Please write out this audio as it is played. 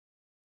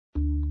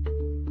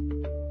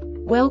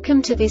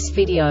Welcome to this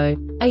video.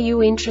 Are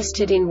you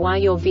interested in why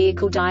your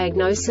vehicle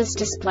diagnosis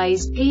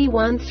displays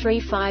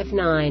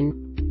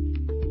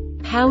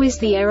P1359? How is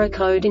the error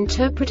code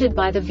interpreted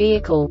by the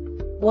vehicle?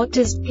 What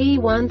does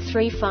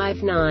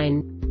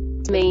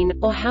P1359 mean,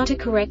 or how to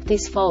correct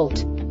this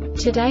fault?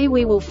 Today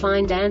we will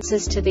find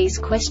answers to these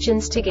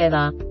questions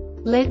together.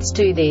 Let's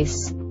do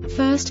this.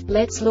 First,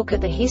 let's look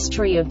at the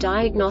history of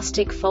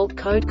diagnostic fault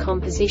code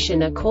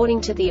composition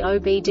according to the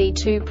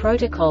OBD2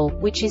 protocol,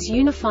 which is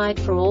unified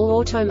for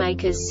all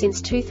automakers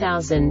since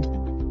 2000.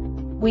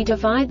 We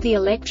divide the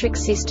electric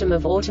system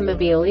of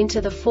automobile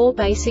into the four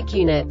basic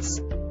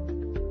units: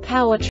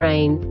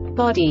 powertrain,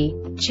 body,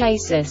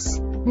 chassis,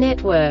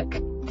 network.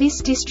 This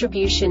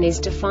distribution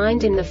is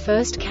defined in the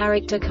first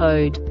character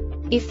code.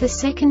 If the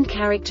second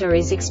character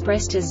is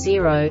expressed as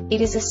 0, it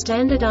is a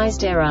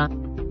standardized error.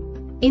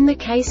 In the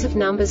case of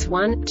numbers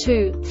 1,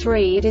 2,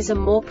 3, it is a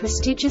more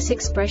prestigious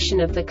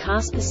expression of the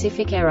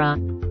car-specific error.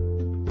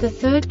 The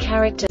third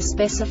character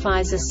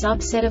specifies a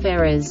subset of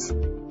errors.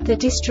 The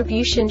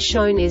distribution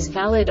shown is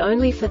valid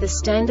only for the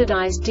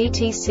standardized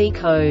DTC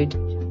code.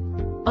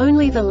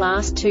 Only the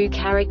last two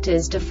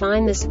characters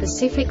define the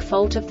specific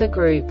fault of the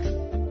group.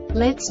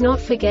 Let's not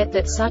forget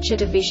that such a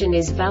division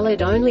is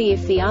valid only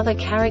if the other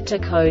character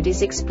code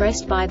is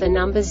expressed by the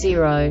number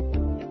 0.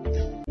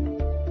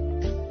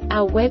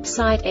 Our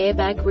website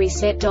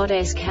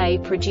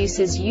airbagreset.sk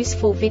produces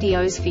useful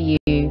videos for you.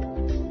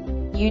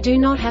 You do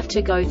not have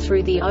to go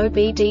through the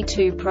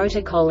OBD2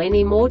 protocol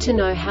anymore to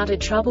know how to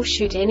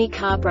troubleshoot any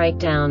car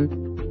breakdown.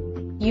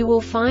 You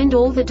will find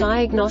all the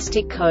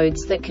diagnostic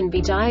codes that can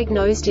be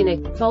diagnosed in a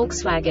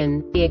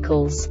Volkswagen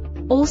vehicles.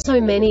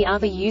 Also many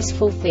other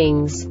useful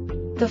things.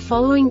 The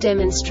following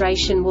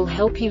demonstration will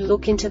help you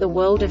look into the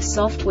world of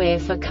software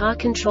for car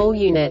control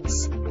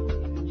units.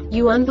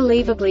 You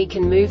unbelievably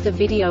can move the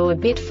video a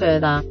bit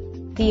further.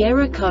 The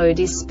error code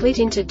is split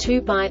into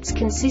 2 bytes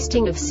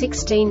consisting of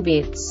 16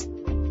 bits.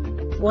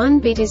 1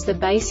 bit is the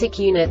basic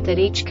unit that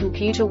each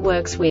computer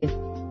works with.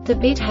 The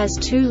bit has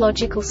 2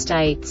 logical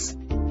states: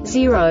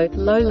 0,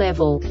 low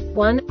level,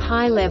 1,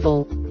 high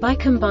level. By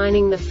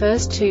combining the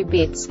first 2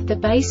 bits, the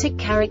basic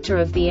character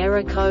of the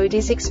error code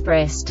is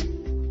expressed.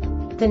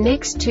 The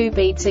next 2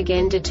 beats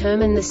again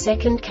determine the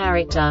second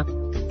character.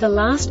 The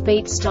last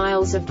beat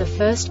styles of the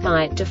first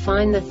byte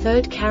define the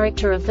third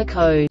character of the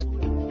code.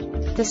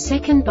 The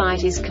second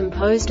byte is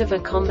composed of a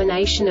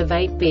combination of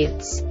 8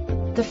 bits.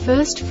 The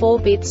first 4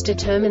 bits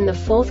determine the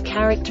fourth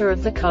character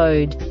of the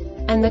code.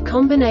 And the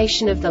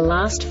combination of the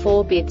last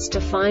 4 bits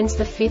defines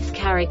the fifth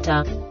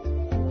character.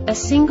 A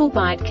single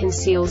byte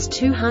conceals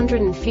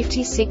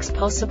 256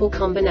 possible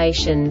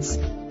combinations.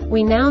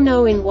 We now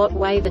know in what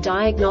way the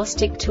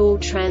diagnostic tool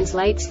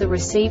translates the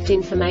received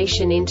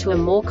information into a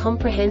more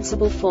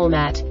comprehensible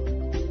format.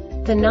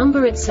 The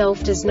number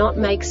itself does not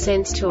make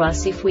sense to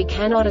us if we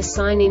cannot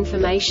assign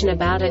information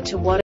about it to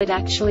what it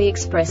actually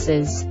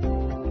expresses.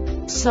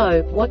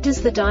 So, what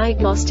does the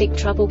Diagnostic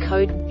Trouble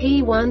Code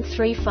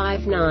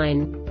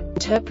P1359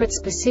 interpret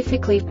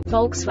specifically for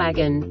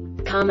Volkswagen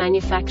car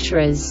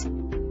manufacturers?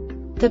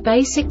 The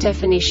basic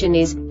definition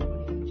is: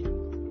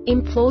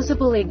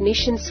 implausible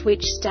ignition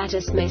switch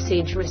status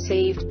message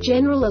received,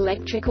 general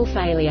electrical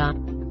failure.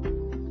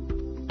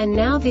 And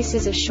now this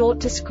is a short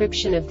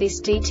description of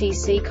this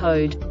DTC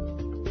code.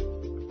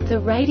 The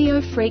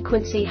radio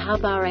frequency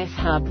hub RF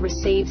hub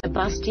receives a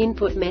bust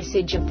input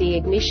message of the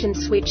ignition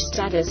switch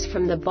status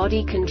from the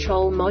body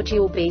control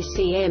module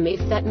BCM.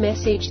 If that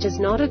message does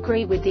not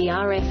agree with the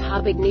RF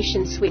hub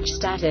ignition switch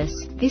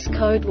status, this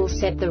code will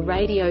set the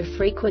radio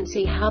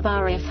frequency hub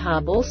RF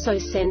hub also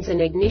sends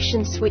an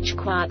ignition switch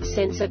quot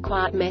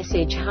Sensor&quot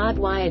message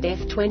hardwired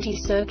F20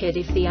 circuit.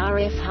 If the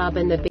RF hub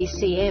and the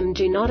BCM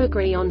do not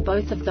agree on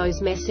both of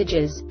those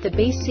messages, the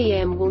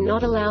BCM will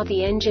not allow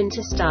the engine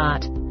to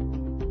start.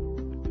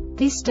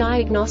 This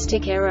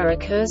diagnostic error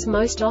occurs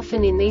most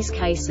often in these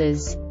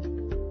cases: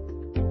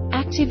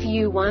 active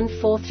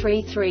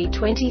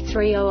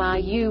U143323 OR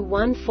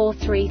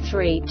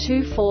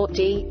U143324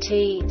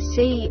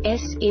 DTC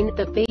S in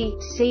the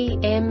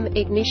BCM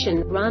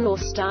ignition run or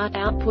start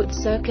output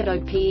circuit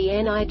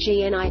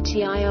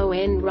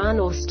OPENIGNITION run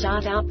or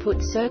start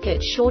output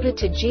circuit shorted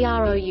to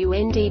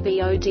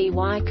GROUNDBODY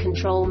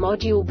control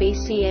module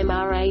BCM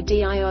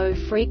RADIO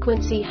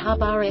frequency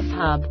hub RF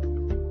hub.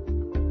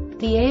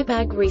 The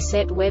Airbag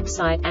Reset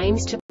website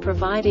aims to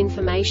provide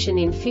information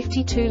in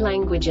 52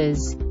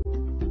 languages.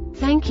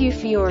 Thank you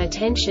for your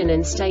attention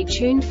and stay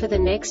tuned for the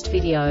next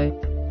video.